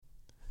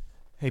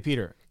Hey,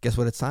 Peter. Guess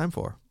what it's time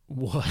for?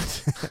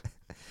 What?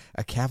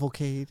 A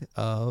cavalcade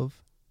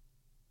of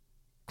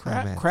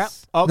comments. Crap.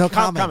 Oh, no,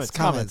 comments.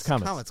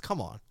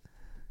 Come on.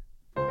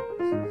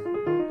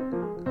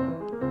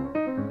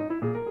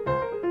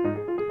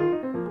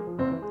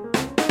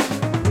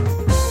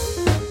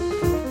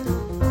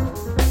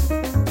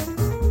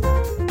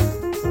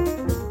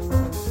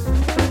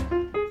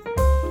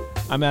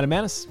 I'm Adam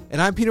Manis.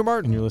 And I'm Peter And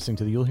Martin. you're listening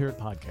to the You'll Hear It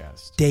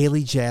podcast.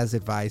 Daily jazz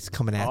advice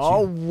coming at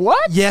Oh, you.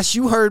 what? Yes,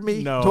 you heard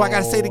me. No. Do I got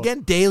to say it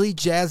again? Daily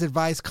jazz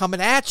advice coming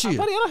at you.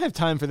 Buddy, I don't have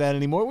time for that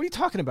anymore. What are you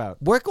talking about?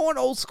 We're going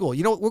old school.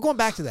 You know, we're going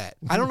back to that.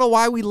 I don't know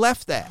why we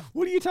left that.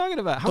 What are you talking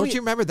about? Don't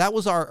you remember? That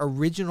was our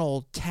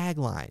original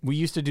tagline. We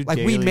used to do Like,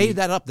 daily... we made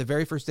that up the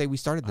very first day we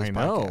started this I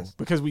know. podcast.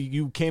 Because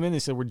you came in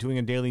and said, we're doing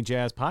a daily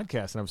jazz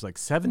podcast. And I was like,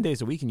 7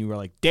 days a week. And you were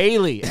like,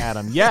 daily,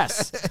 Adam.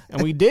 Yes.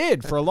 And we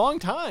did for a long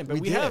time. But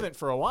we did. haven't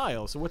for a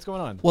while. So what's going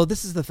on? Well,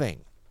 this is the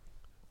thing.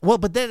 Well,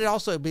 but then it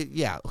also,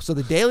 so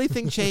the daily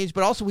thing changed,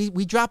 but also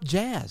we dropped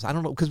jazz. I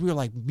don't know, because we were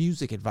like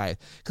music advice,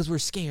 because we're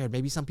scared.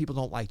 Maybe some people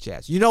don't like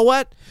jazz. You know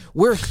what?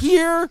 We're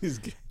here,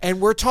 and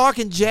we're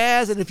talking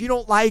jazz, and if you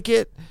don't like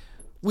it,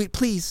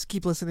 please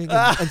keep listening,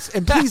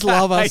 and please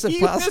love us.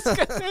 He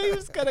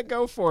was going to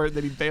go for it,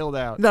 then he bailed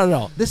out.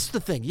 No. This is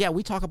the thing. Yeah,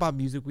 we talk about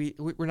music.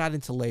 We're not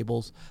into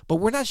labels, but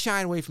we're not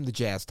shying away from the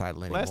jazz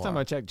title anymore. Last time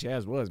I checked,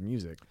 jazz was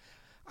music.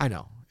 I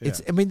know. Yeah.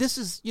 This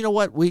is, you know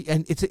what,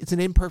 it's an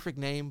imperfect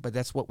name, but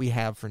that's what we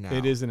have for now.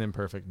 It is an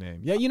imperfect name.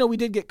 Yeah, we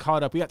did get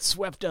caught up. We got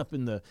swept up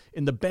in the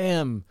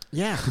BAM.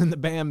 Yeah. In the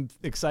BAM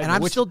excitement.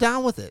 And I'm still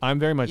down with it. I'm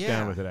very much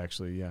down with it,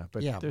 actually. Yeah.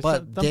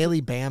 But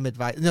daily BAM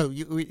advice. No,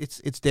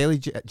 it's daily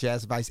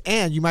jazz advice.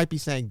 And you might be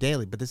saying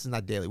daily, but this is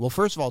not daily. Well,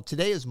 first of all,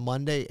 today is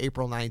Monday,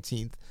 April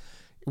 19th.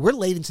 We're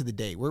late into the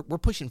day. We're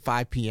pushing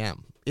 5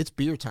 p.m. It's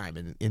beer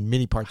time in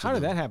many parts. How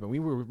did that happen?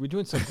 We're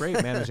doing so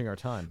great managing our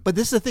time. But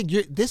this is the thing.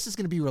 This is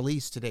going to be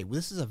released today.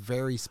 This is a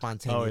very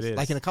spontaneous. Oh, it is.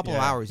 Like in a couple of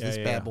hours, this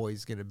bad boy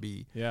is going to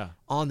be Yeah.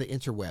 on the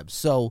interwebs.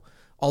 So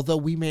although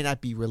we may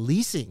not be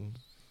releasing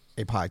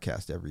a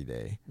podcast every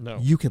day,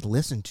 you can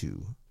listen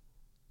to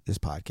this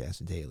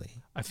podcast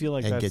daily. I feel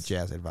like and get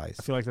jazz advice.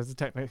 I feel like that's a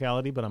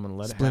technicality, but I'm going to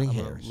let Splitting it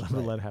happen. hairs. I'm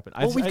going to let it happen.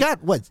 Well, we've got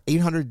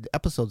 800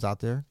 episodes out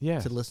there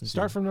to listen to.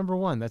 Start from number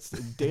 1. That's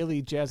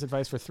daily jazz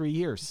advice for 3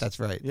 years. That's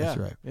right. Yeah. That's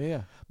right.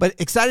 Yeah.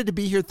 But excited to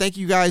be here. Thank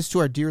you guys to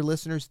our dear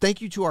listeners. Thank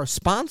you to our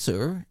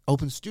sponsor,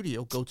 Open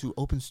Studio. Go to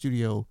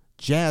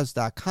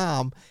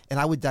openstudiojazz.com, and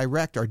I would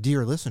direct our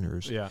dear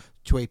listeners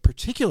to a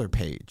particular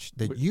page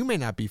that you may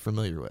not be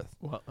familiar with.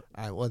 Well,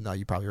 no,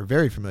 you probably are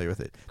very familiar with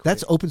it. Great.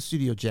 That's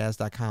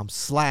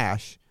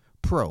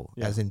openstudiojazz.com/pro,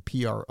 as in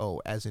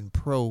PRO, as in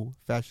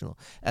professional,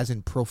 as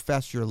in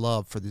profess your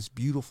love for this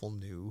beautiful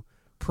new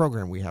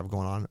program we have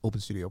going on,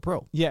 Open Studio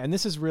Pro. Yeah, and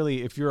this is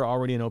really, if you're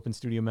already an Open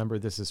Studio member,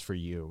 this is for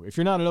you. If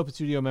you're not an Open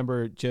Studio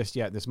member just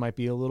yet, this might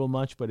be a little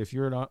much, but if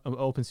you're an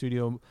Open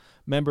Studio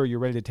member, you're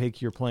ready to take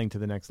your playing to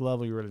the next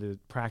level, you're ready to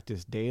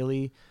practice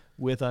daily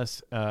with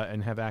us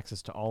and have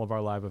access to all of our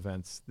live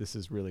events, this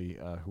is really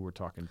who we're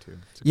talking to.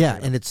 Yeah,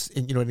 and it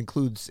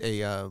includes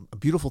a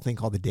beautiful thing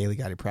called the Daily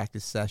Guided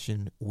Practice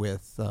Session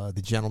with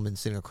the gentleman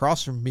sitting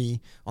across from me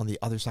on the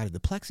other side of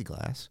the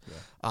plexiglass.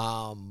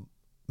 Yeah.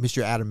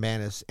 Mr. Adam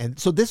Manis. And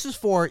so this is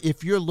for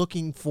if you're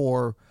looking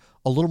for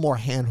a little more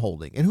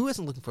hand-holding. And who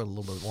isn't looking for a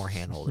little bit more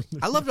hand-holding?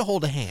 I love to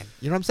hold a hand.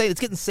 You know what I'm saying? It's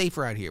getting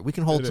safer out here. We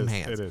can hold some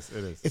hands. It is.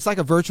 It's like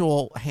a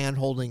virtual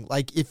hand-holding.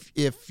 Like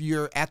if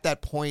you're at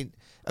that point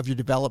of your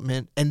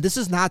development, and this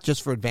is not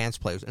just for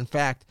advanced players. In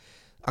fact,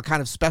 a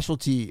kind of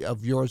specialty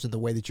of yours in the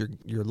way that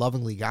you're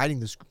lovingly guiding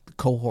this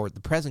cohort,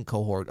 the present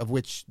cohort, of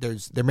which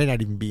there may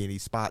not even be any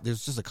spot.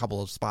 There's just a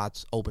couple of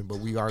spots open, but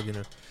we are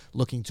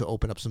looking to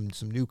open up some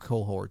new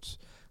cohorts,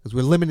 because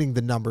we're limiting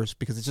the numbers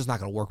because it's just not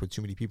going to work with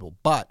too many people.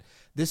 But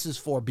this is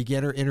for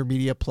beginner,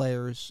 intermediate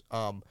players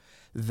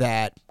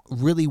that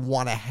really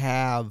want to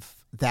have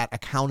that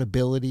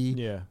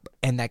accountability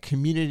and that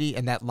community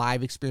and that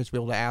live experience, to be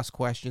able to ask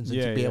questions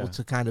and to be able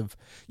to kind of,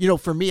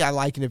 for me, I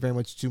liken it very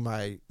much to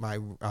my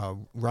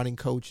running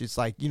coach. It's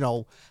like,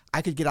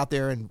 I could get out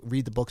there and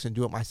read the books and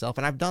do it myself,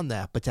 and I've done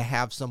that. But to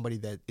have somebody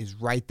that is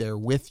right there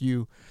with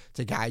you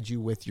to guide you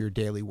with your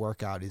daily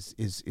workout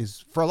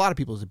is for a lot of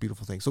people is a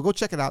beautiful thing. So go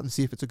check it out and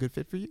see if it's a good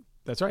fit for you.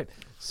 That's right.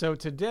 So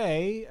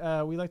today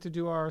we like to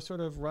do our sort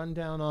of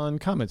rundown on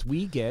comments.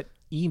 We get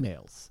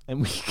emails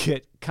and we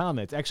get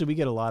comments. Actually, we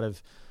get a lot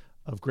of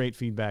great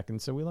feedback,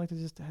 and so we like to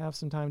just have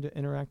some time to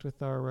interact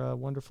with our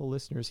wonderful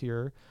listeners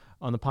here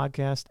on the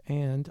podcast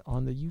and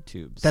on the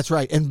YouTubes. That's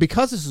right. And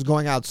because this is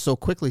going out so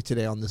quickly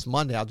today on this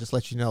Monday, I'll just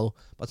let you know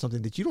about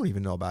something that you don't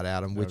even know about,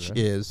 Adam, which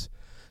is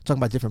talking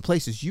about different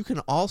places. You can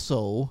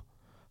also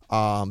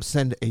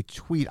send a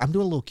tweet. I'm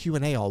doing a little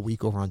Q&A all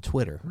week over on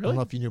Twitter. Really? I don't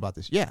know if you knew about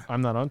this. Yeah.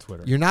 I'm not on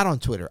Twitter. You're not on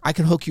Twitter. I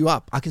can hook you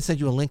up. I can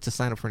send you a link to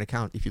sign up for an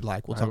account if you'd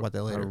like. We'll talk about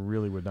that later. I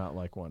really would not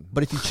like one.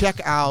 But if you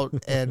check out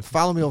and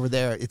follow me over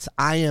there, it's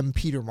I am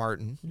Peter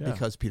Martin,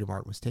 because Peter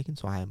Martin was taken.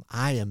 So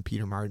I am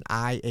Peter Martin.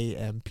 I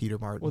am Peter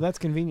Martin. Well, that's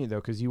convenient,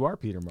 though, because you are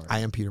Peter Martin. I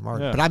am Peter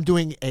Martin. Yeah. But I'm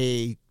doing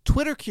a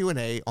Twitter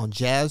Q&A on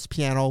jazz,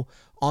 piano,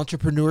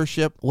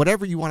 entrepreneurship,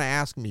 whatever you want to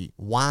ask me.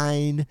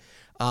 Wine.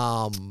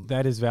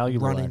 That is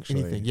valuable, running,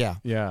 actually. anything, yeah.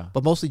 Yeah.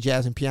 But mostly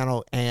jazz and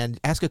piano. And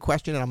ask a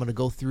question, and I'm going to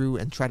go through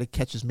and try to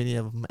catch as many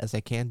of them as I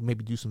can.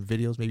 Maybe do some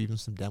videos, maybe even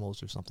some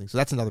demos or something. So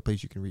that's another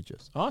place you can reach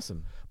us.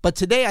 Awesome. But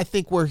today I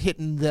think we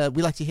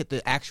like to hit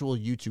the actual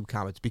YouTube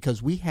comments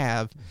because we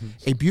have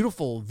a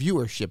beautiful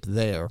viewership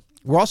there.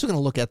 We're also going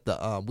to look at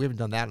the, we haven't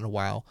done that in a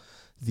while,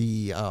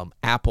 the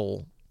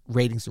Apple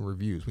ratings and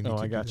reviews. We need to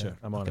I do got that. you.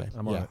 I'm on it.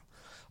 I'm on it.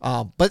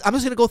 But I'm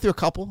just going to go through a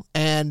couple,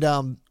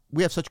 and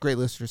we have such great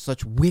listeners,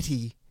 such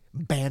witty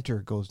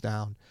banter goes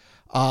down.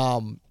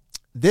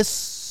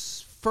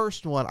 This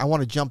first one, I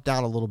want to jump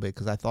down a little bit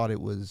because I thought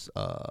it was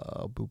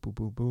boo boo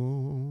boo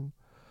boo.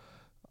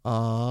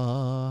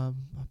 Ba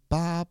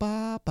ba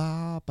ba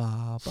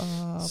ba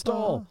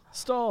ba.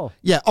 Stall.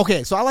 Yeah.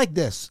 Okay. So I like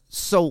this.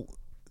 So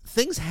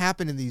things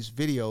happen in these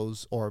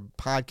videos or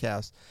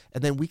podcasts,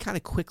 and then we kind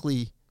of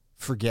quickly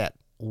forget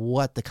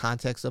what the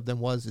context of them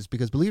was. Is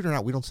because, believe it or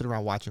not, we don't sit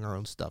around watching our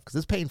own stuff because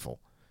it's painful,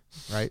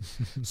 right?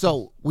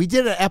 So we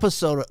did an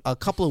episode a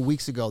couple of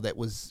weeks ago that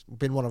was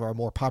been one of our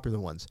more popular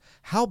ones.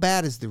 How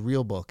bad is the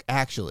real book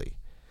actually?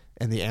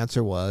 And the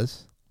answer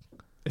was,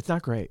 it's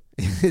not great.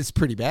 It's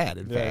pretty bad,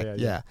 in fact.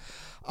 Yeah.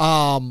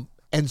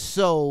 And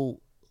so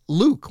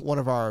Luke, one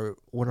of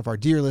our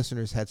dear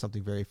listeners, had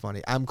something very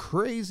funny. I'm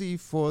crazy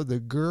for the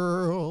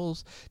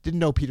girls. Didn't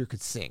know Peter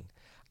could sing.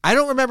 I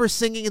don't remember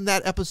singing in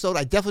that episode.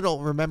 I definitely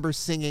don't remember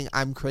singing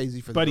 "I'm Crazy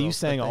for the Girls." Buddy, you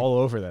sang all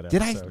over that episode.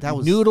 Did I? That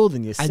was noodled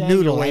and you sang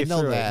your way I know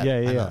through that.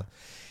 it. Yeah.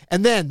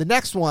 And then the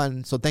next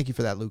one. So thank you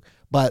for that, Luke.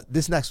 But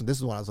this next one, this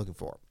is the one I was looking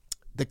for.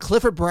 The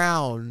Clifford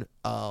Brown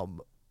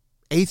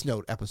Eighth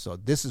Note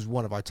episode. This is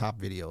one of our top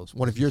videos.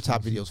 One of your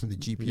top videos from the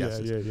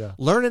GPS. Yeah.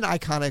 Learn an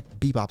iconic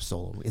bebop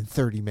solo in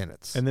 30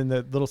 minutes. And then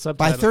the little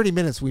subtitle. By 30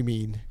 minutes, we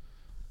mean.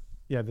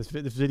 Yeah, this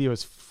video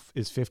is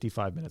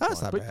 55 minutes long.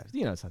 That's not bad.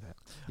 You know, it's not that.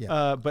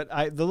 Yeah. But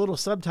the little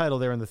subtitle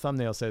there in the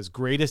thumbnail says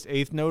 "Greatest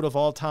Eighth Note of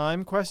All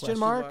Time?" Question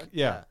mark.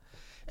 Yeah.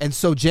 And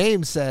so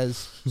James says,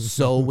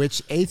 so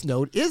which eighth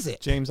note is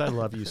it? James, I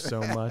love you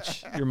so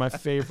much. You're my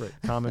favorite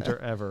commenter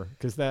ever.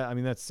 Because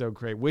that's so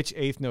great. Which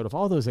eighth note of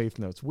all those eighth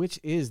notes, which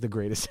is the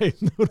greatest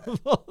eighth note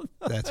of all?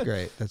 That's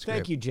great.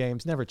 Thank you,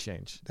 James. Never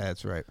change.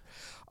 That's right.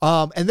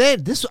 And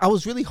then I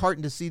was really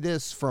heartened to see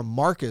this from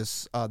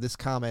Marcus, this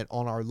comment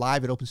on our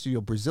Live at Open Studio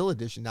Brazil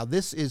edition. Now,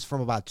 this is from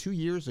about 2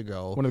 years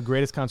ago. One of the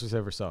greatest concerts I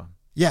ever saw.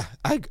 Yeah,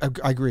 I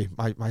agree.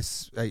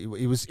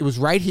 It was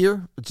right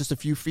here, just a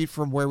few feet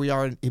from where we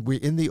are. We're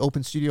in the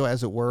open studio,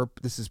 as it were.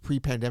 This is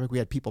pre-pandemic. We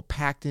had people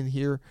packed in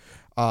here.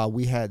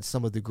 We had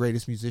some of the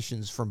greatest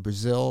musicians from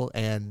Brazil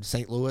and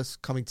St. Louis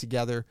coming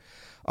together.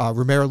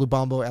 Romero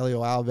Lubambo,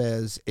 Elio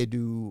Alves,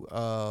 Edu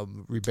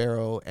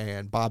Ribeiro,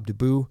 and Bob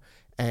Debu.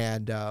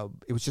 And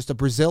it was just a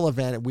Brazil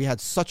event, and we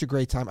had such a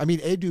great time. I mean,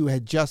 Edu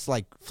had just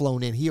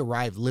flown in. He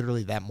arrived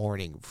literally that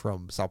morning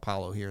from Sao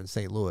Paulo here in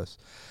St. Louis.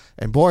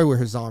 And boy, were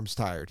his arms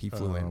tired. He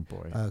flew in. Oh,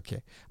 boy.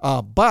 Okay.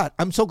 But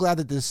I'm so glad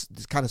that this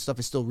kind of stuff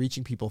is still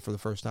reaching people for the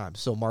first time.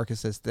 So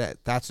Marcus says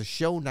that's a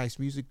show, nice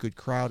music, good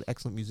crowd,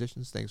 excellent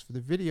musicians. Thanks for the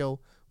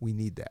video. We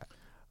need that.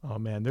 Oh,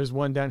 man. There's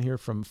one down here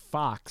from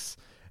Fox.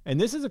 And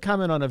this is a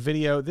comment on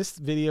this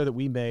video that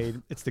we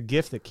made. It's the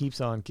gift that keeps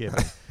on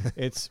giving.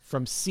 It's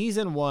from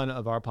season 1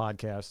 of our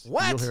podcast.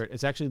 What? You'll hear it.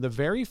 It's actually the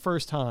very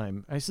first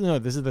time. This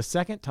is the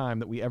second time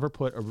that we ever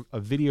put a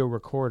video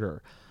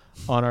recorder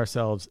on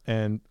ourselves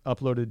and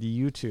uploaded to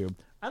YouTube.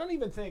 I don't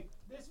even think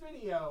this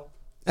video.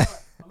 I'm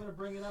going to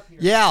bring it up here.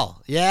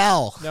 Yell.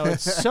 No,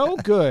 it's so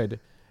good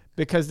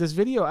because this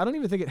video, I don't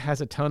even think it has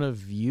a ton of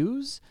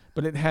views,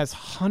 but it has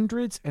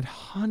hundreds and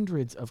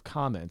hundreds of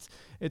comments.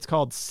 It's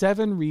called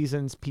 7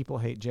 Reasons People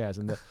Hate Jazz.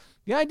 And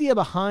the idea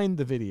behind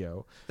the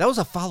video. That was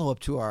a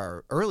follow-up to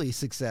our early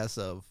success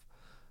of.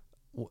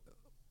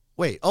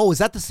 Wait. Oh, is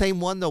that the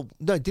same one though?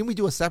 No, didn't we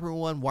do a separate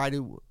one? Why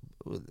do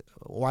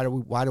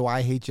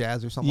I hate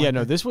jazz or something? Yeah,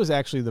 no, this was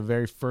actually the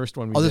very first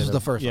one we did. Oh, this was the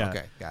first one.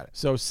 Okay, got it.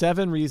 So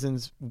 7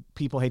 reasons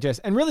people hate jazz.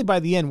 And really by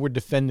the end, we're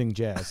defending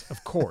jazz,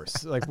 of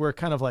course. We're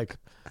kind of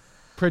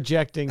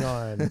projecting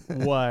on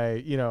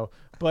why,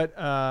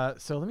 But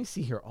so let me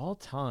see here. All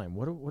time,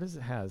 what does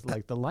it has?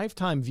 The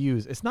lifetime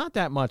views. It's not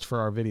that much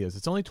for our videos.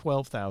 It's only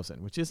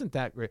 12,000, which isn't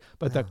that great.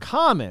 But the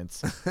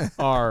comments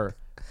are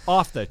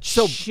off the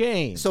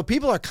chain. So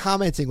people are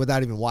commenting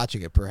without even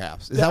watching it,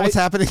 perhaps. Is that what's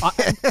happening?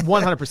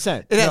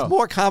 100%. It has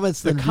more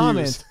comments than the views.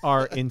 Comments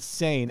are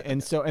insane.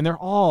 And they're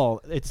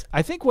all,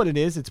 I think what it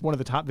is, it's one of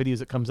the top videos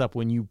that comes up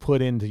when you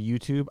put into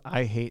YouTube,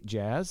 I hate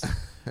jazz.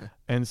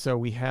 And so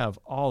we have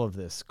all of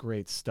this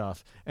great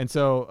stuff. And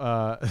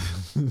so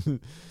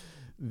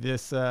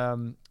this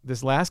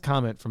last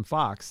comment from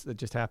Fox that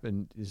just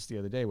happened just the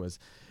other day was,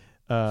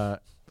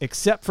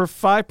 except for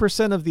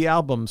 5% of the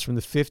albums from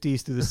the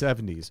 50s through the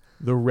 70s,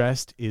 the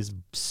rest is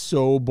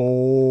so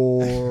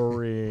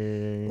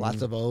boring.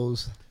 Lots of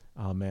O's.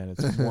 Oh man,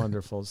 it's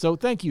wonderful. So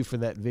thank you for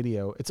that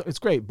video. It's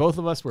great. Both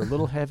of us were a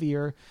little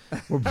heavier.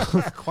 We're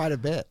both Quite a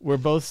bit. We're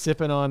both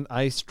sipping on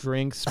iced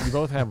drinks. We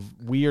both have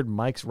weird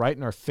mics right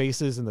in our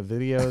faces in the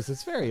videos.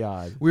 It's very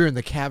odd. We were in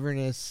the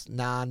cavernous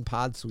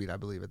non-pod suite, I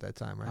believe, at that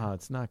time, right? Oh,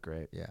 it's not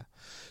great. Yeah.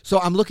 So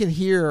I'm looking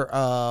here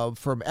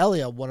from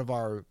Elia, one of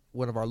our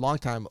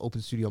longtime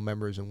Open Studio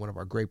members and one of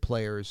our great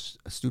players,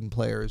 student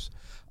players,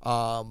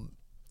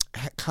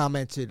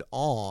 commented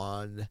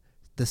on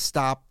the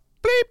Stop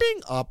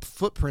Bleeping Up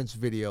Footprints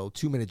video,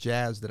 2-minute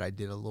jazz that I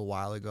did a little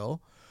while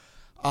ago.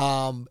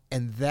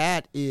 And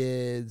that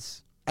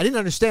is, I didn't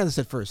understand this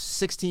at first.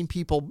 16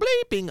 people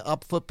bleeping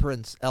up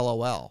footprints,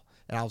 LOL.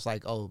 And I was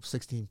like, oh,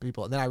 16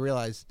 people. And then I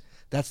realized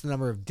that's the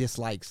number of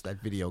dislikes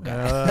that video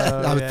got.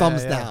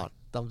 Thumbs down.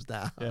 Thumbs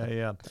down.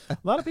 Yeah. A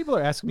lot of people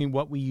are asking me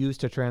what we use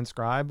to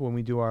transcribe when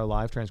we do our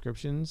live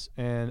transcriptions.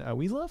 And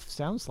we love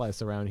Sound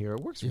Slice around here.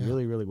 It works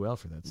really, really well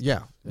for that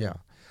stuff. Yeah.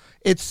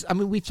 It's, I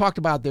mean, we've talked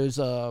about there's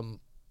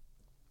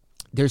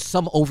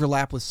some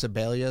overlap with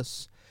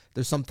Sibelius.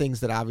 There's some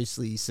things that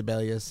obviously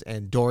Sibelius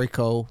and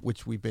Dorico,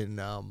 which we've been...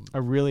 I'm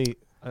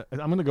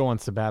going to go on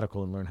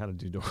sabbatical and learn how to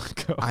do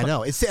Dorico. I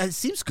know. It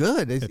seems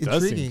good. It's it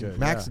does intriguing. seem good,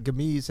 Max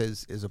Gamiz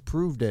has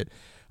approved it.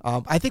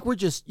 I think we're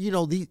just,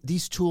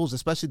 these tools,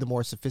 especially the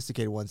more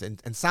sophisticated ones,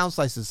 and Sound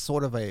Slice is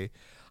sort of a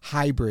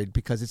hybrid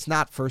because it's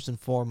not first and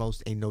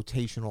foremost a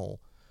notational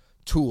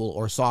tool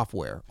or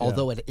software,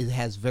 although it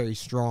has very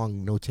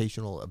strong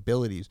notational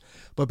abilities,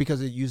 but because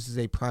it uses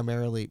it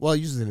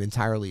uses an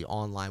entirely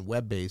online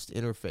web-based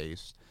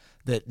interface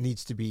that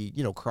needs to be,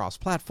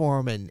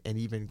 cross-platform and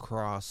even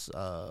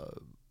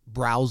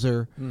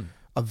cross-browser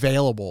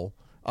available.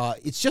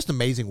 It's just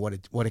amazing what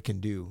it can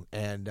do,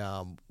 and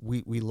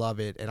we love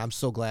it. And I'm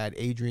so glad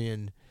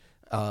Adrian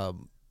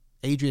and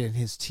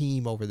his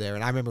team over there,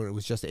 and I remember it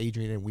was just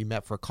Adrian, and we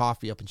met for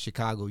coffee up in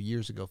Chicago 5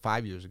 years ago,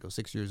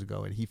 6 years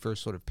ago, and he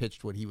first sort of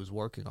pitched what he was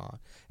working on.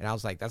 And I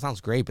was like, that sounds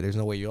great, but there's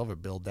no way you'll ever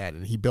build that.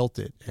 And he built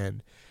it,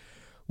 and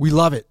we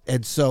love it.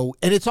 And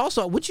it's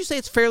also, would you say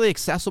it's fairly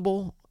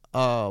accessible?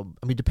 I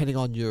mean, depending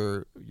on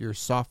your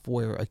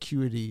software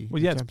acuity.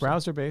 Well, yeah, it's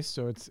browser based,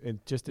 so it's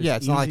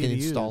not like an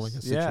installing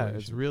a situation. Yeah,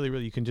 it's really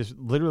you can just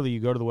literally you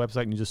go to the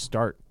website and you just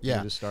start. Yeah,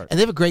 and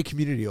they have a great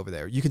community over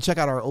there. You can check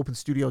out our Open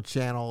Studio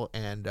channel,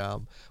 and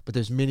but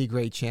there's many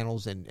great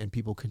channels and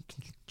people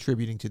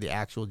contributing to the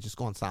actual. Just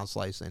go on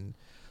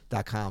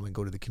SoundSlice.com and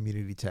go to the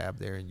community tab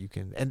there, and you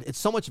can. And it's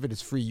so much of it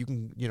is free. You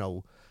can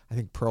I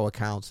think pro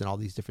accounts and all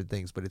these different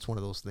things, but it's one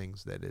of those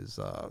things that is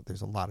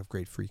there's a lot of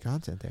great free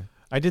content there.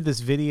 I did this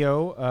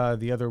video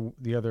the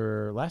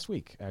other last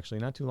week,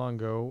 actually, not too long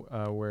ago,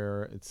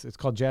 where it's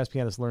called Jazz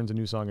Pianist Learns a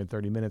New Song in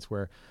 30 Minutes,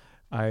 where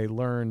I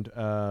learned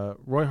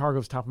Roy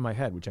Hargrove's Top of My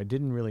Head, which I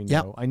didn't really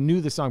know. Yep. I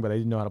knew the song, but I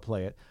didn't know how to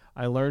play it.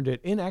 I learned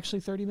it in actually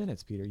 30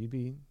 minutes, Peter. You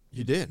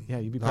did. Yeah,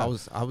 you'd be proud.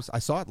 I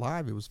saw it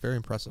live. It was very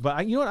impressive.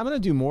 But you know what? I'm going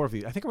to do more of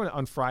these. I think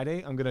on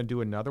Friday, I'm going to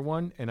do another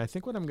one, and I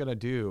think what I'm going to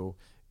do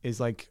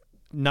is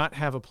not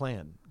have a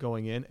plan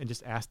going in and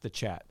just ask the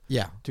chat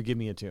to give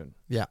me a tune.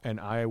 Yeah. And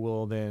I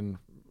will then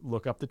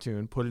look up the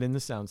tune, put it in the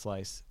Sound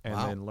Slice, and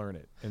then learn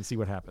it and see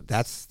what happens.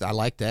 I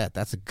like that.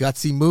 That's a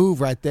gutsy move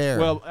right there.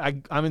 Well,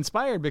 I'm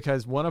inspired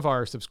because one of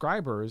our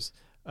subscribers,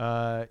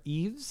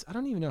 Yves, I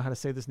don't even know how to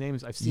say this name.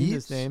 I've seen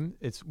this name.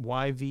 It's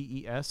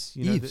Yves.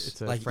 Yves,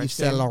 it's a like French Yves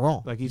Saint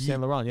Laurent. Like Yves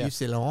Saint Laurent, yeah. Yves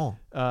Saint Laurent.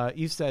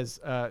 Yves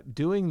says,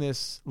 doing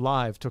this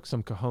live took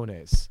some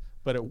cojones,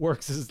 but it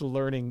works as a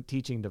learning,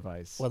 teaching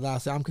device. Well, now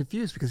I'm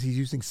confused because he's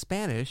using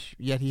Spanish,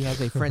 yet he has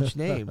a French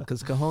name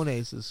because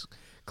cojones is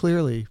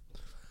clearly...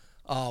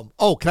 can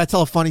I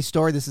tell a funny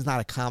story? This is not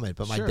a comment,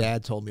 but my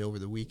dad told me over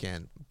the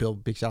weekend.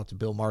 Big shout out to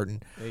Bill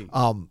Martin. Hey.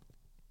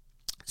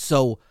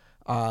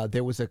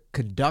 There was a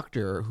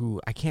conductor who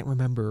I can't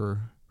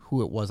remember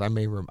who it was. I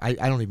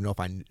don't even know if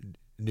I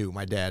knew.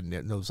 My dad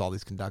knows all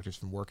these conductors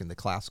from working the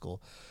classical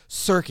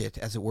circuit,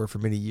 as it were, for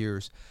many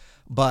years.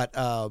 But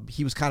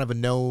he was kind of a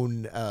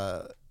known.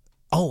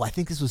 I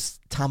think this was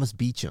Thomas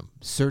Beecham,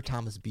 Sir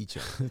Thomas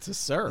Beecham. It's a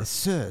sir.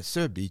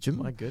 Sir Beecham.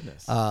 My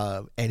goodness.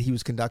 And he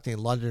was conducting in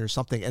London or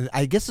something. And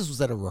I guess this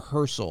was at a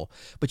rehearsal.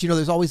 But,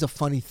 there's always a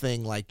funny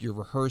thing, like you're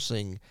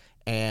rehearsing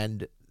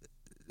and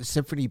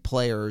symphony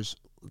players,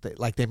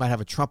 they might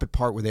have a trumpet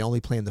part where they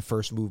only play in the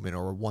first movement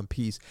or one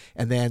piece.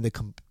 And then the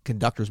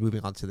conductor's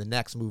moving on to the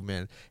next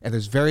movement. And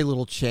there's very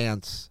little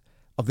chance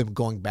of them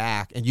going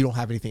back, and you don't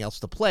have anything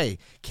else to play.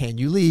 Can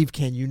you leave?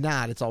 Can you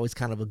not? It's always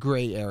kind of a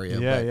gray area.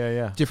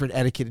 Yeah. Different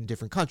etiquette in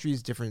different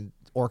countries, different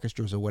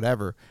orchestras or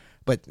whatever.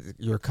 But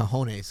your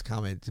cojones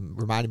comment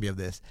reminded me of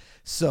this.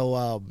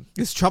 So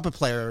this trumpet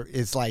player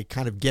is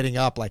kind of getting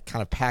up,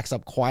 kind of packs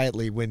up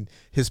quietly when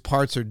his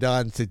parts are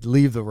done to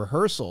leave the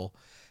rehearsal.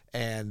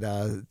 And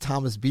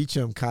Thomas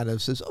Beecham kind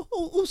of says,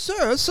 "Oh,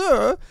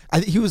 sir."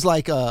 He was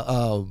like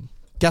a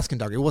guest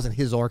conductor. It wasn't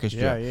his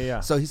orchestra. Yeah.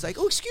 So he's like,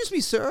 "Oh, excuse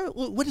me, sir.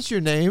 What is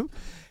your name?"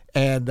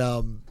 And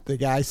the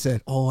guy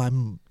said, "Oh,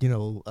 I'm,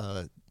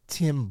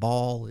 Tim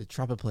Ball, a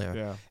trumpet player."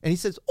 Yeah. And he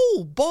says,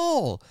 "Oh,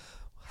 Ball,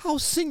 how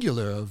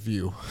singular of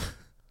you."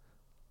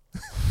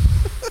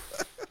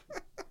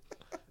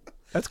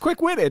 That's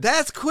quick-witted.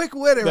 That's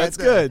quick-witted. That's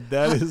right there. good.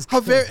 That is how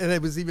very, and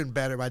it was even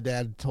better. My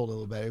dad told a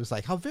little bit. It was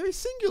like, how very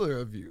singular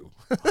of you.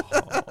 Oh,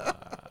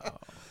 wow.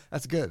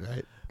 That's good,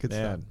 right? Good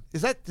Man.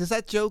 stuff. Is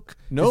that joke?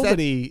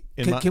 Nobody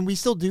Can we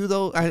still do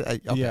though?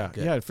 Okay, yeah,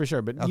 good. yeah, for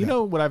sure. But Okay. you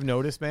know what I've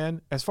noticed,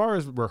 man? As far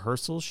as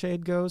rehearsal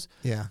shade goes,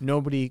 Yeah.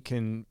 nobody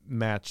can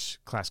match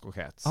Classical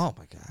Cats. Oh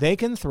my god. They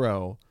can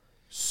throw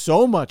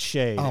so much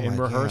shade Oh in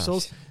my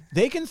rehearsals. gosh.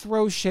 They can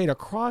throw shade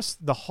across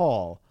the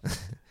hall.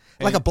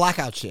 Like a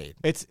blackout shade.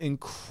 It's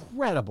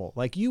incredible.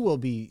 Like you will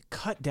be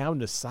cut down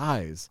to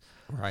size.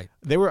 Right.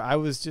 I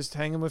was just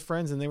hanging with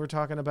friends and they were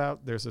talking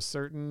about there's a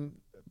certain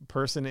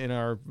person in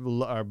our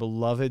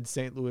beloved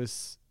St.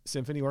 Louis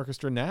Symphony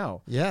Orchestra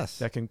now Yes.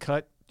 that can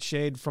cut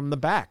shade from the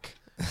back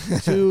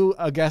to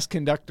a guest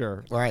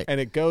conductor. Right. And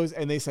it goes,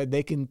 and they said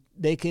they can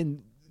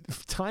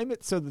time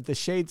it so that the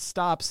shade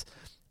stops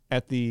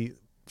at the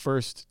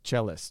first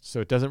cellist, so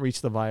it doesn't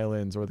reach the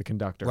violins or the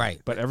conductor. Right.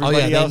 But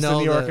everybody else in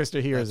know the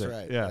orchestra hears that's it.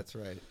 Right. Yeah. That's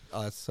right.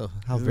 Oh, that's so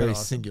how Isn't that very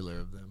awesome? singular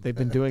of them. They've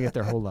been doing it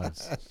their whole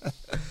lives.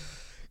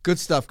 Good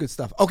stuff. Good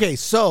stuff. Okay,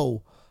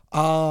 so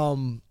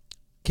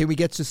can we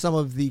get to some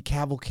of the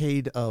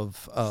cavalcade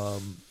of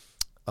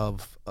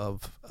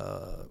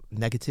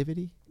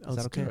negativity? Is Let's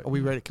that okay? do it. Are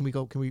we ready? Can we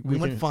go? We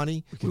went can-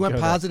 funny. we can We went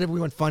go there. positive. We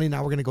went funny.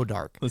 Now we're gonna go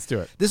dark. Let's do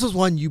it. This was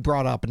one you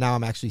brought up, and now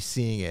I'm actually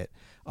seeing it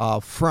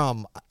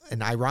from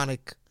an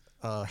ironic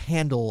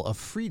handle of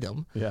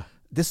freedom. Yeah.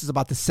 This is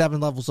about the 7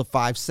 levels of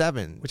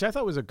 5/7. Which I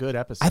thought was a good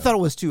episode. I thought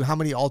it was too. How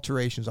many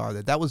alterations are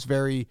there? That was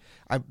very.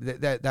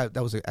 That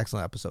was an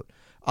excellent episode.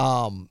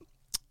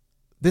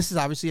 This is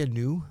obviously a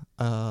new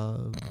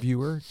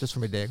viewer just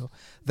from a day ago.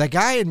 The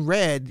guy in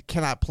red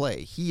cannot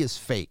play. He is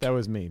fake. That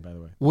was me, by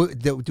the way.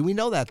 Do we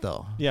know that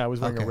though? Yeah, I was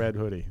wearing Okay. a red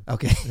hoodie.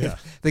 Okay. Yeah.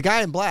 The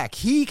guy in black,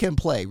 he can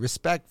play.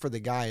 Respect for the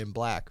guy in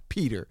black,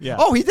 Peter. Yeah.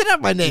 Oh, he did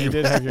have my name. You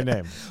did have your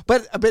name.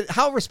 But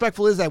how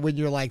respectful is that when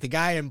you're like the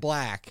guy in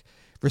black?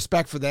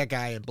 Respect for that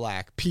guy in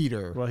black,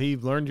 Peter. Well, he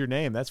learned your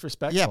name. That's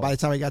respectful. Yeah, by the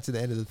time I got to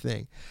the end of the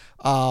thing,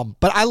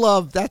 but I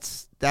love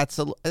that's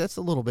a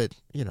little bit,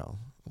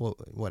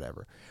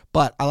 whatever.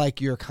 But I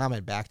like your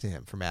comment back to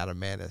him from Adam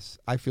Manis.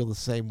 I feel the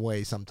same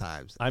way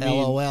sometimes. I mean,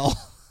 LOL.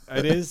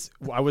 It is.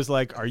 I was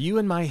like, "Are you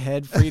in my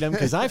head, Freedom?"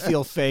 Because I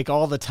feel fake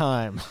all the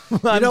time.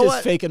 I'm know just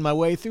what? faking my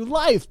way through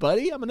life,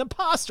 buddy. I'm an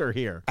imposter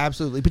here.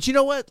 Absolutely. But you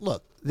know what?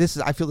 Look,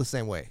 I feel the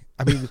same way.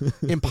 I mean,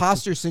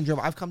 imposter syndrome,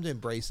 I've come to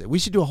embrace it. We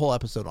should do a whole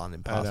episode on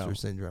imposter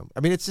syndrome.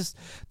 I mean, it's just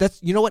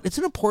you know what? It's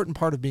an important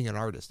part of being an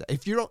artist.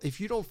 If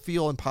you don't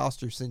feel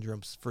imposter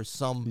syndromes for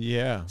some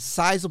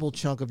sizable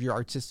chunk of your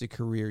artistic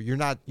career, you're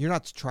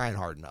not trying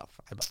hard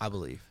enough, I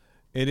believe.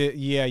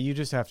 Yeah, you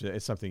just have to.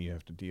 It's something you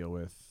have to deal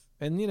with.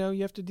 And,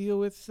 you have to deal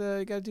with,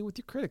 you got to deal with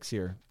your critics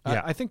here.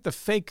 Yeah. I think the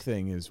fake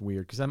thing is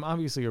weird because I'm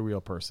obviously a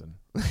real person.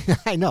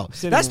 I know.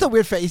 That's the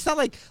weird face. It's not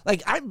like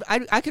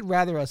I could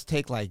rather us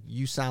take like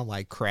you sound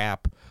like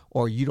crap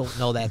or you don't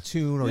know that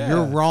tune or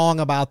you're wrong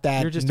about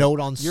that note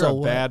on you're a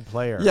bad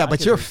player. Yeah,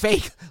 but you're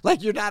fake.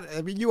 Like you're not.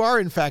 I mean, you are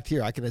in fact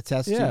here. I can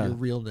attest to your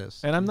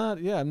realness. And I'm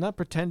not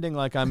pretending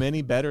like I'm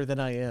any better than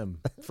I am.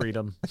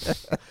 Freedom.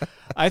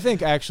 I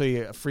think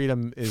actually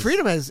freedom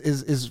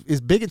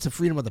is big into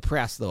freedom of the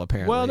press though.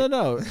 Apparently. Well,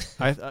 no.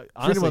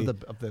 Honestly, freedom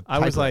of the I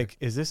was typewriter. like,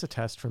 is this a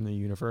test from the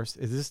universe?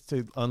 Is this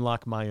to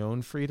unlock my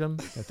own freedom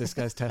that this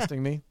guy's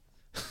testing me?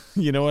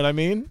 You know what I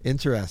mean?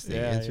 Interesting.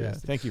 Yeah.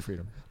 Interesting. Thank you,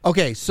 Freedom.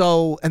 Okay,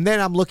 so and then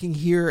I'm looking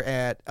here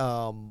at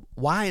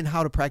why and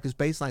how to practice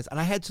bass lines, and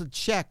I had to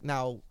check.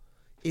 Now,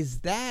 do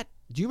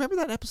you remember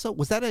that episode?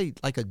 Was that a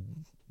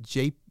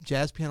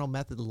jazz piano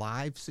method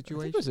live I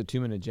situation? think it was a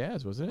 2-minute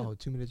jazz, wasn't it? Oh,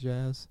 2-minute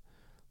jazz.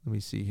 Let me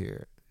see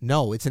here.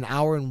 No, it's an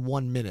hour and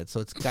 1 minute, so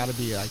it's got to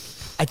be like.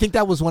 I think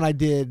that was when I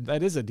did.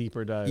 That is a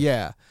deeper dive.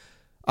 Yeah.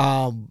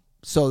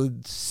 So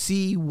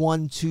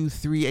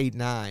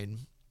C12389.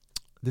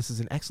 This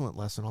is an excellent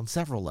lesson on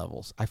several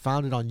levels. I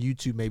found it on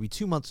YouTube maybe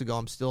 2 months ago.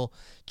 I'm still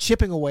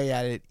chipping away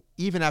at it,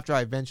 even after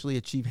I eventually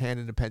achieve hand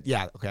independence.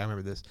 Yeah, okay, I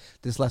remember this.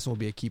 This lesson will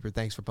be a keeper.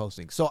 Thanks for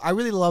posting. So I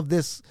really love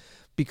this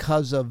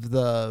because of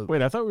the...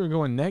 Wait, I thought we were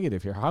going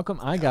negative here. How come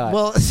I got...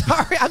 Well,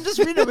 sorry, I'm just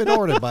reading them in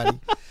order, buddy.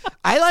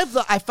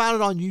 I found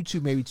it on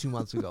YouTube maybe 2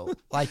 months ago.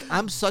 Like,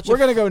 I'm such We're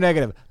going to go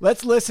negative.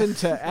 Let's listen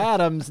to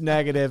Adam's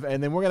negative,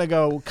 and then we're going to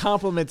go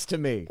compliments to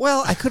me.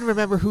 Well, I couldn't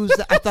remember whose...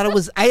 I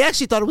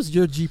actually thought it was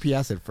your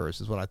GPS at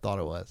first is what I thought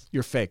it was.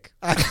 You're fake.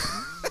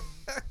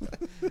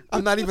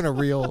 I'm not even a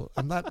real...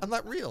 I'm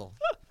not real.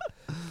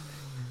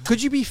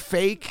 Could you be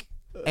fake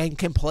and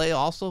can play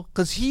also?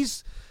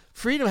 Because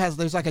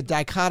there's like a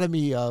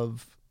dichotomy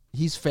of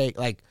he's fake.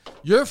 Like,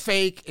 you're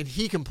fake and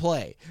he can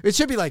play. It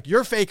should be like,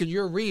 you're fake and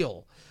you're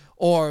real.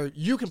 Or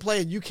you can play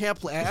and you can't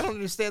play. I don't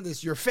understand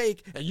this. You're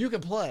fake and you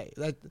can play.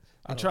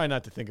 I'm trying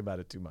not to think about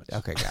it too much.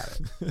 Okay, got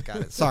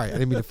it. Sorry, I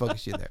didn't mean to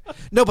focus you there.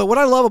 No, but what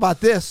I love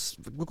about this,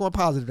 we're going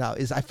positive now,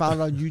 is I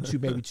found it on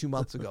YouTube maybe 2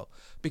 months ago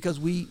because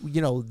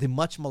the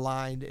much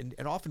maligned and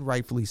often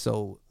rightfully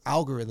so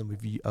algorithm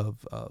of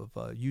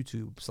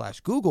YouTube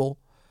 /Google,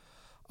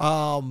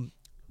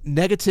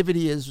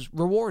 negativity is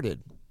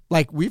rewarded.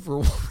 Like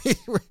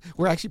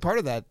we're actually part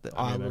of that.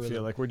 I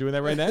feel like we're doing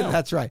that right now.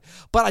 That's right.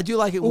 But I do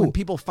like it when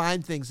people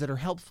find things that are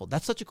helpful.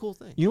 That's such a cool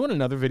thing. You know what?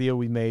 Another video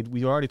we made,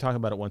 we already talked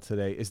about it once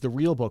today, is the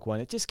real book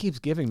one. It just keeps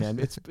giving, man.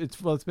 It's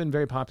been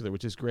very popular,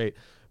 which is great.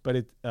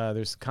 But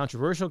there's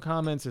controversial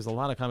comments. There's a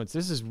lot of comments.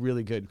 This is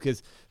really good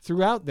because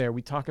throughout there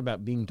we talk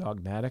about being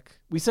dogmatic.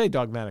 We say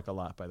dogmatic a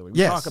lot, by the way.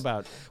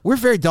 We're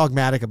very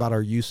dogmatic about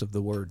our use of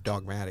the word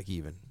dogmatic,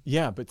 even.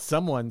 Yeah, but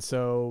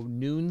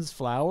Noon's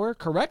Flower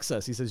corrects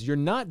us. He says, you're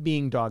not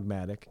being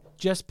dogmatic,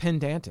 just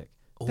pedantic.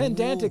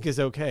 Pedantic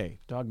is okay.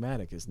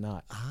 Dogmatic is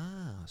not.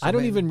 I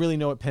don't even really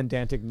know what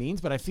pedantic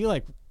means, but I feel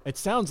like it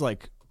sounds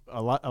like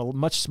a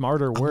much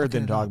smarter word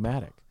than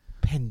dogmatic.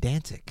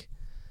 Pedantic.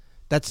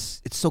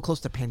 It's so close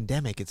to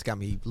pandemic. It's got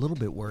me a little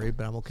bit worried,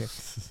 but I'm okay.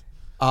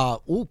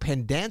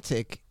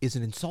 Pedantic is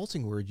an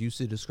insulting word used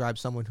to describe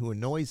someone who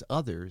annoys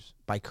others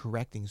by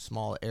correcting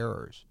small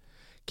errors,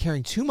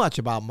 caring too much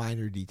about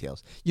minor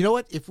details. You know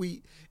what? If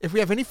we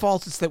have any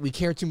faults, it's that we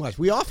care too much.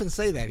 We often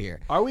say that here.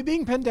 Are we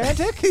being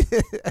pedantic?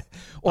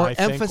 I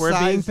think we're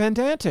being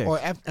pedantic. Or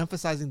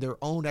emphasizing their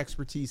own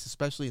expertise,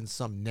 especially in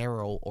some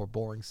narrow or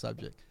boring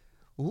subject.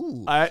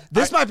 Ooh,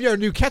 this might be our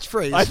new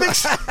catchphrase. I think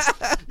so.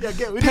 We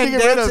need to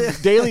get rid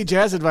of daily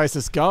jazz advice.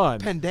 It's gone.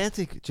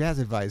 Pedantic jazz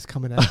advice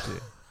coming at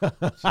you.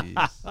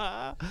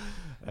 Jeez.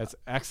 That's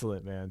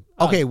excellent, man.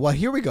 Okay, well,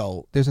 here we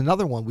go. There's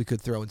another one we could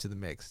throw into the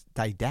mix.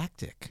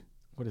 Didactic.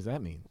 What does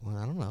that mean? Well,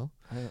 I don't know.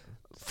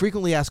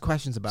 Frequently asked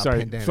questions about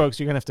pandemic. Folks,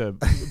 you're going to have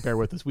to bear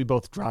with us. We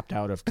both dropped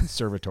out of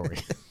conservatory.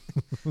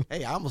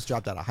 Hey, I almost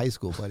dropped out of high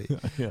school, buddy.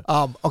 Yeah.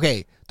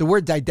 Okay, the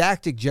word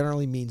didactic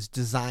generally means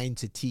designed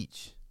to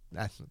teach.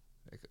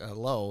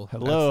 Hello.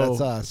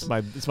 That's us.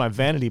 It's my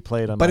vanity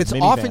plate on but my it's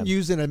minivan. often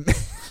used in a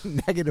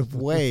negative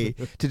way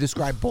to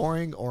describe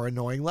boring or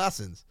annoying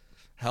lessons.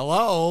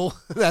 Hello.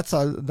 That's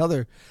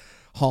another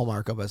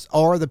hallmark of us.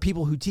 Or the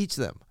people who teach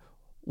them.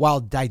 While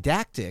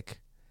didactic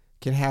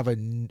can have a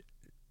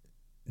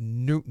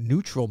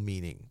neutral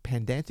meaning,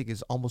 pedantic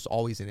is almost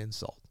always an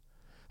insult.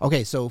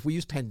 Okay, so if we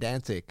use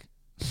pedantic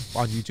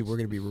on YouTube, we're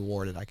going to be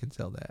rewarded. I can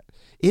tell that.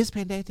 Is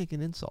pedantic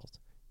an insult?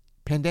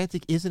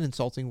 Pedantic is an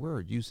insulting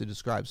word used to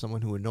describe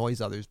someone who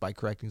annoys others by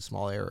correcting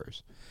small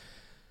errors.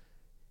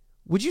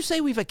 Would you say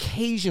we've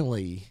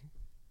occasionally,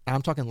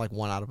 I'm talking like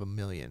 1 out of a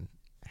million,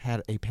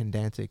 had a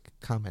pedantic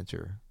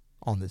commenter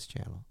on this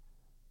channel?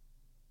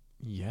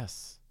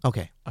 Yes.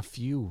 Okay. A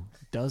few,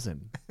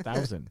 dozen,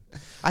 thousand.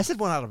 I said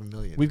 1 out of a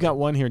million. We've got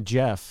one here,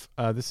 Jeff.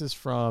 This is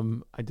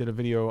from, I did a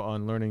video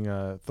on learning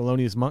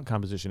Thelonious Monk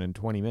composition in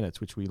 20 minutes,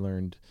 which we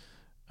learned,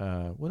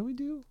 what did we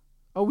do?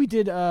 Oh, we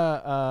did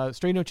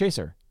Straight No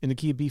Chaser in the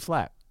key of B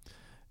flat.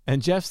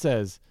 And Jeff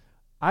says,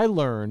 I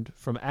learned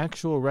from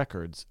actual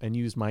records and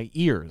used my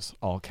ears,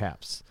 all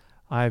caps.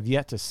 I have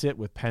yet to sit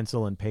with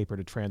pencil and paper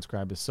to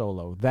transcribe a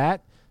solo.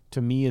 That,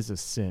 to me, is a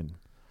sin.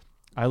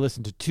 I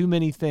listen to too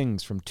many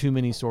things from too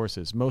many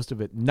sources, most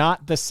of it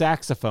not the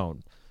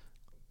saxophone,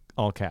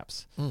 all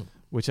caps,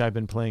 which I've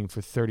been playing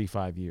for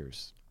 35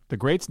 years. The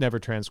greats never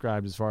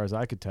transcribed as far as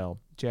I could tell.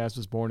 Jazz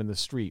was born in the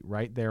street,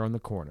 right there on the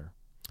corner.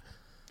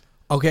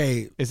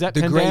 Okay, is that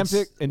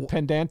pedantic?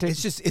 Pedantic?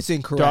 It's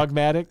incorrect.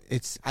 Dogmatic?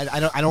 I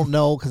don't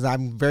know because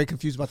I'm very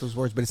confused about those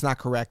words, but it's not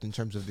correct in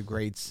terms of the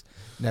greats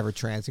never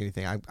trans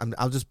anything.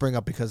 I'll just bring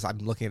up because I'm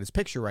looking at his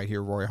picture right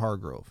here, Roy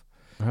Hargrove.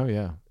 Oh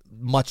yeah,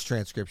 much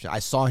transcription. I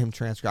saw him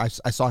transcribe.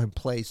 I saw him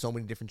play so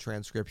many different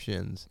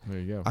transcriptions. There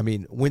you go. I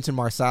mean, Wynton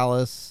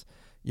Marsalis.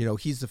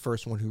 He's the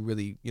first one who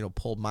really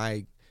pulled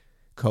my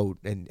coat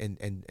and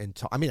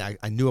I mean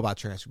I knew about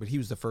transcript, but he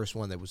was the first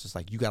one that was just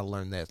like, you got to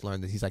learn this.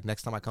 He's like,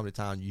 next time I come to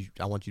town,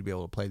 I want you to be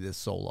able to play this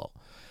solo.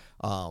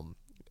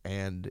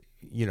 And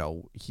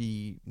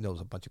he knows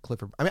a bunch of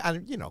Clifford. I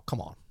mean,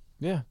 come on.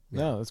 Yeah,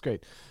 no, that's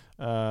great.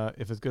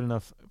 If it's good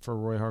enough for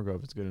Roy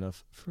Hargrove, it's good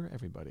enough for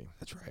everybody.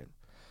 That's right.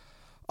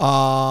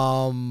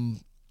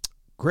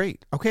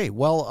 Great. Okay.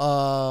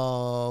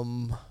 Well,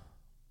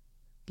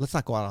 let's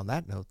not go out on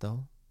that note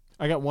though.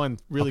 I got one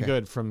really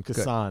good from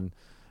Kassan.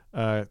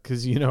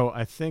 Because,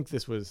 I think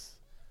this was,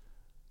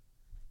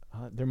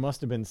 there must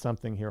have been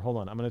something here. Hold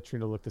on. I'm going to try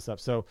to look this up.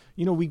 So,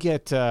 we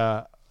get,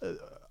 our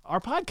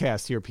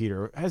podcast here,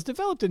 Peter, has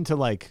developed into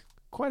like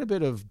quite a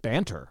bit of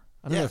banter.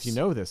 I don't know if you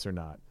know this or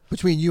not.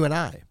 Between you and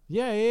I.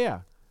 Yeah.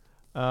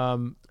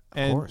 And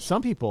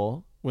some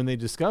people, when they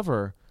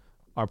discover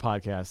our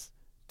podcast,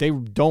 they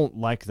don't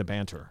like the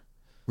banter.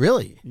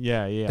 Really?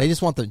 Yeah. They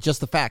just want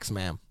just the facts,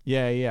 ma'am.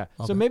 Yeah. Okay.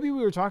 So maybe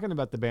we were talking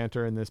about the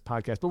banter in this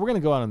podcast, but we're going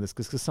to go out on this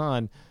because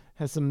Kassan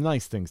has some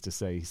nice things to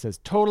say. He says,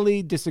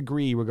 totally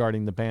disagree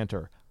regarding the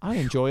banter. I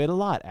enjoy it a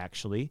lot,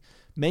 actually.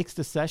 Makes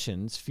the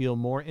sessions feel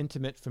more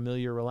intimate,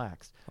 familiar,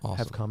 relaxed. Awesome.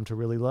 Have come to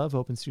really love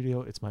Open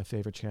Studio. It's my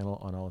favorite channel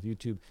on all of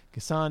YouTube.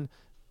 Kassan,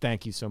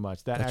 thank you so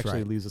much. That's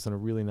actually leaves us in a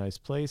really nice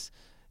place.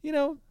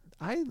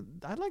 I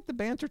like the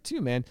banter too,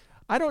 man.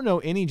 I don't know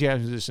any jazz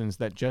musicians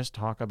that just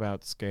talk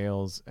about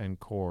scales and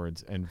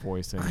chords and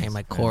voicing. I am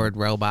a chord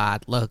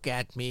robot. Look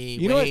at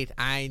me. Wait,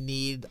 I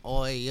need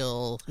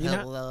oil.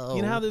 Hello.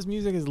 You know how this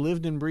music has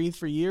lived and breathed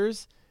for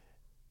years?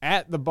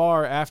 at the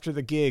bar after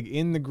the gig,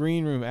 in the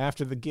green room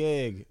after the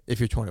gig. If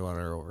you're 21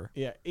 or over.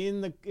 Yeah,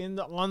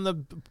 on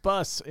the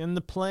bus, in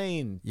the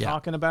plane,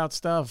 talking about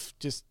stuff,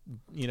 just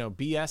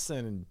BSing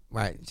and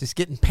right, just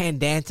getting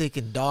pedantic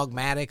and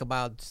dogmatic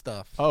about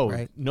stuff. Oh,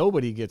 right?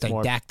 Nobody gets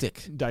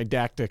didactic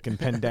and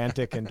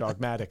pedantic and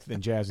dogmatic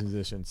than jazz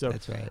musicians. So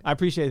that's right. I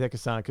appreciate that,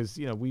 Kassan, because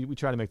we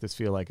try to make this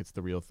feel like it's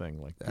the real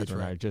thing. Like that's Peter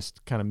and I are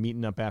just kind of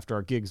meeting up after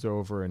our gigs are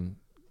over and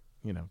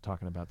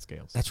talking about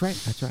scales. That's right.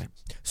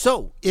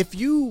 So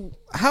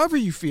however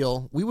you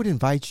feel, we would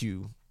invite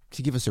you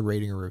to give us a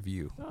rating or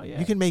review. Oh, yeah.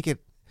 You can make it,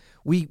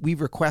 we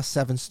request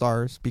 7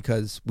 stars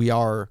because we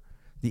are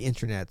the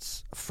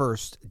internet's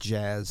first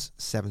jazz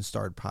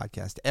 7-starred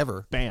podcast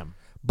ever. Bam.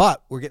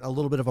 But we're getting a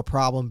little bit of a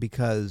problem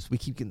because we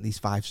keep getting these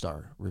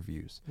 5-star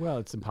reviews. Well,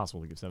 it's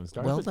impossible to give 7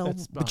 stars. Well,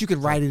 but you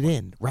can write it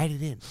in. Write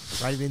it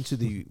into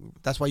the,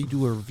 that's why you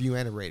do a review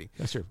and a rating.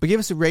 That's true. But give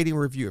us a rating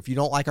or review. If you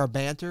don't like our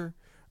banter,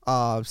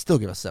 still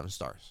give us 7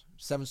 stars.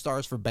 7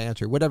 stars for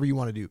banter, whatever you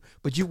want to do.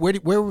 But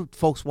where would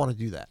folks want to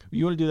do that?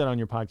 You want to do that on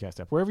your podcast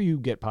app. Wherever you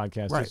get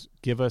podcasts, right. Just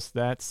give us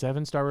that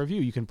 7-star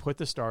review. You can put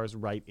the stars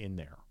right in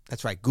there.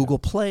 That's right. Google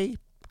Play,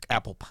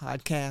 Apple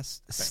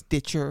Podcasts,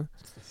 Stitcher,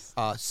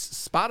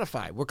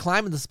 Spotify. We're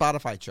climbing the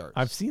Spotify chart.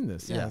 I've seen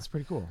this. Yeah, it's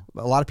pretty cool.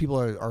 A lot of people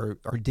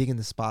are digging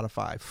the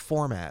Spotify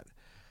format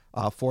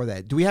for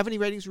that. Do we have any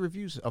ratings or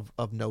reviews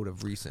of note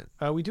of recent?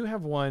 We do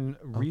have one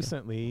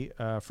recently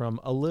from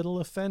A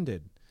Little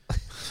Offended.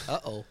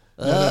 Uh-oh.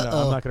 No,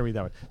 I'm not going to read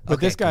that one.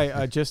 But this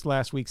guy just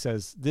last week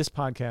says, this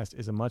podcast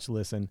is a must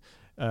listen.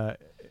 It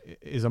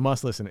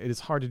is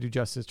hard to do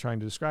justice trying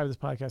to describe this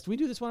podcast. Did we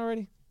do this one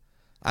already?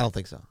 I don't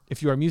think so.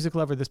 If you are a music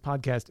lover, this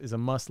podcast is a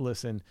must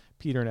listen.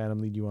 Peter and Adam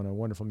lead you on a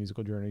wonderful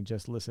musical journey.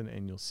 Just listen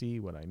and you'll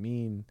see what I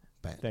mean.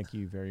 Bam. Thank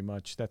you very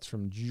much. That's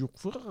from...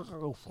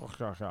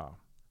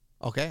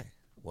 Okay.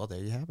 Well,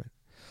 there you have it.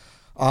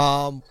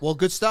 Well,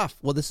 good stuff.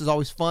 Well, this is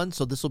always fun.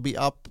 So this will be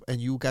up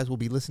and you guys will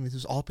be listening to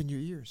this all up in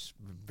your ears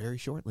very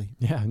shortly.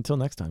 Yeah, until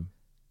next time.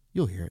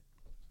 You'll hear it.